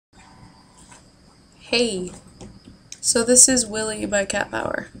Hey, so this is Willie by Cat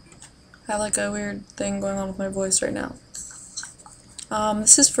Power. I have like a weird thing going on with my voice right now.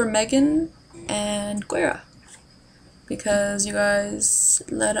 This is for Megan and Guera, because you guys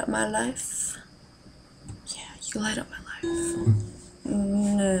light up my life. Yeah, you light up my life.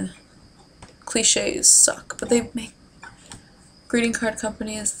 Nah. Cliches suck, but they make greeting card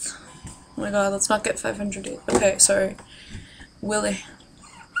companies. Oh my god, let's not get 500 days. Okay, sorry. Willie.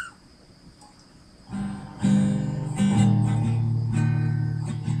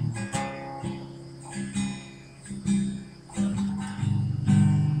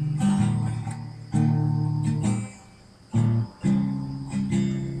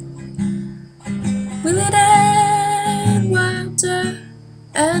 Willie and Walter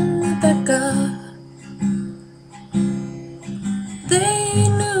and Rebecca, they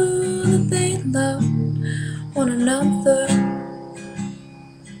knew that they loved one another.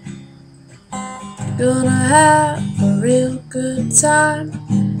 Gonna have a real good time,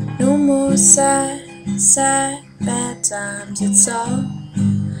 no more sad, bad times. It's all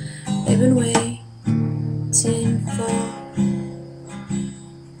they've been waiting for.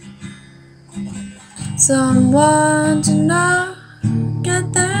 Someone to knock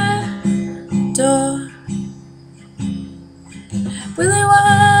at their door. Willie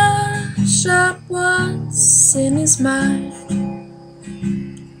was sharp once in his mind.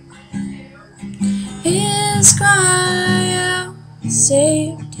 His cry out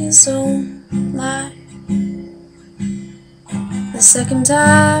saved his own life. The second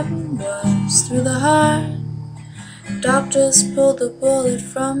time was through the heart. Doctors pulled the bullet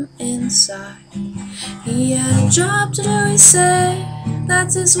from inside. He had a job to do, he said,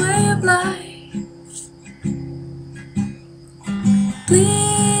 that's his way of life.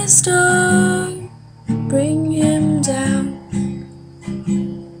 Please don't bring him down.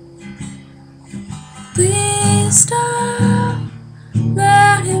 Please don't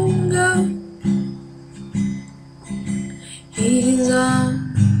let him go. He's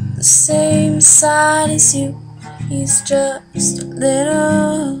on the same side as you. He's just a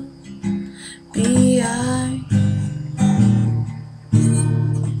little behind.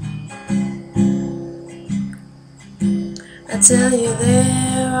 I tell you,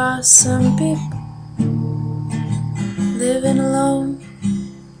 there are some people living alone.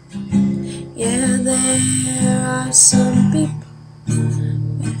 Yeah, there are some people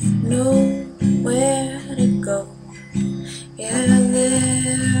with nowhere to go. Yeah,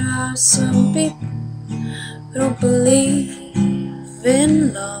 there are some people who don't believe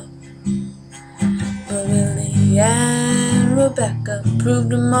in love. But Willie and Rebecca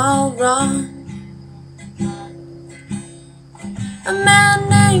proved them all wrong. A man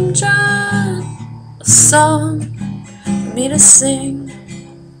named John, a song for me to sing.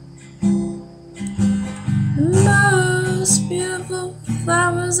 The most beautiful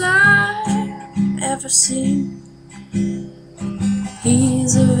flowers I've ever seen.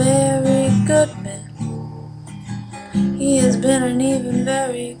 He's a very good man. He has been an even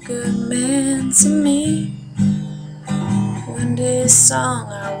very good man to me. One day a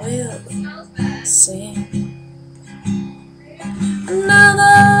song I will sing. Another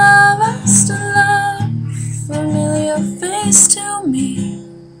love I still love, familiar face to me.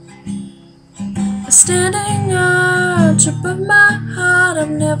 A standing arch above my heart I've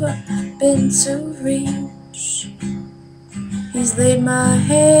never been to reach. He's laid my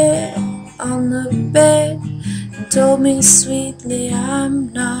head on the bed and told me sweetly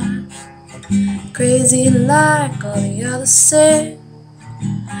I'm not crazy like all the others said.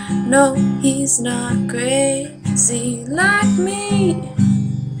 No, he's not crazy like me.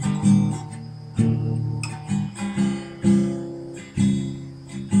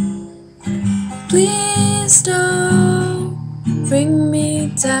 Please don't bring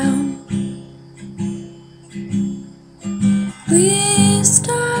me down. Please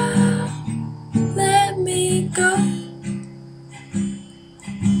don't let me go.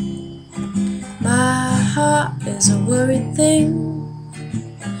 My heart is a worried thing.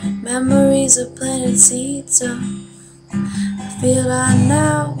 Memories are planted seeds of the field I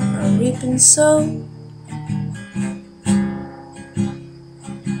now are reaping so.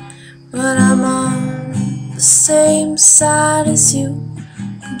 But I'm on the same side as you,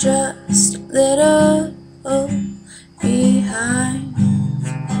 just a little behind.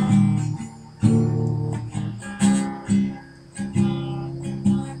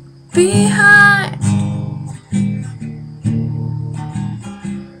 Behind.